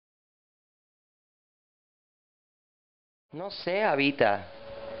No sé, Habita.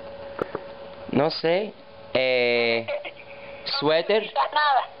 No sé. Suéter.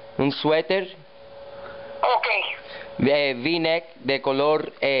 Nada. Un suéter. Ok. V-neck de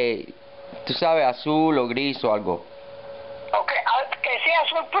color, tú sabes, azul o gris o algo. Ok. Que sea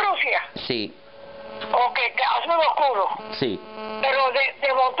azul Prusia. Sí, Ok. Azul oscuro. sí. Pero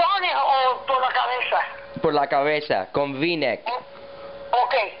de botones o por la cabeza. Por la cabeza, con V-neck.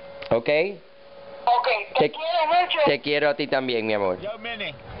 Ok. ¿Ok? Ok. Te quiero mucho. Te quiero a ti también, mi amor. Yo,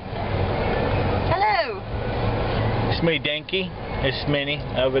 Minnie. Hello. It's me, Dinky. It's Minnie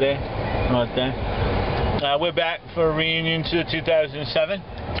over there, right there. We're back for a reunion to 2007.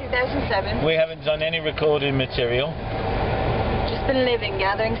 2007. We haven't done any recording material. Just been living,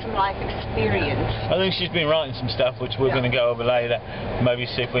 gathering some life experience. I think she's been writing some stuff, which we're going to go over later. Maybe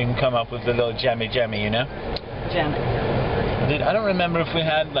see if we can come up with a little jammy, you know? Jammy. I don't remember if we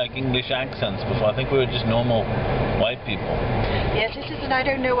had like English accents before. I think we were just normal white people. Yes, this is, and I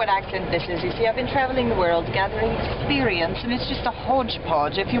don't know what accent this is. You see, I've been traveling the world, gathering experience, and it's just a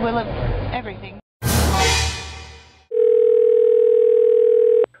hodgepodge, if you will, of everything.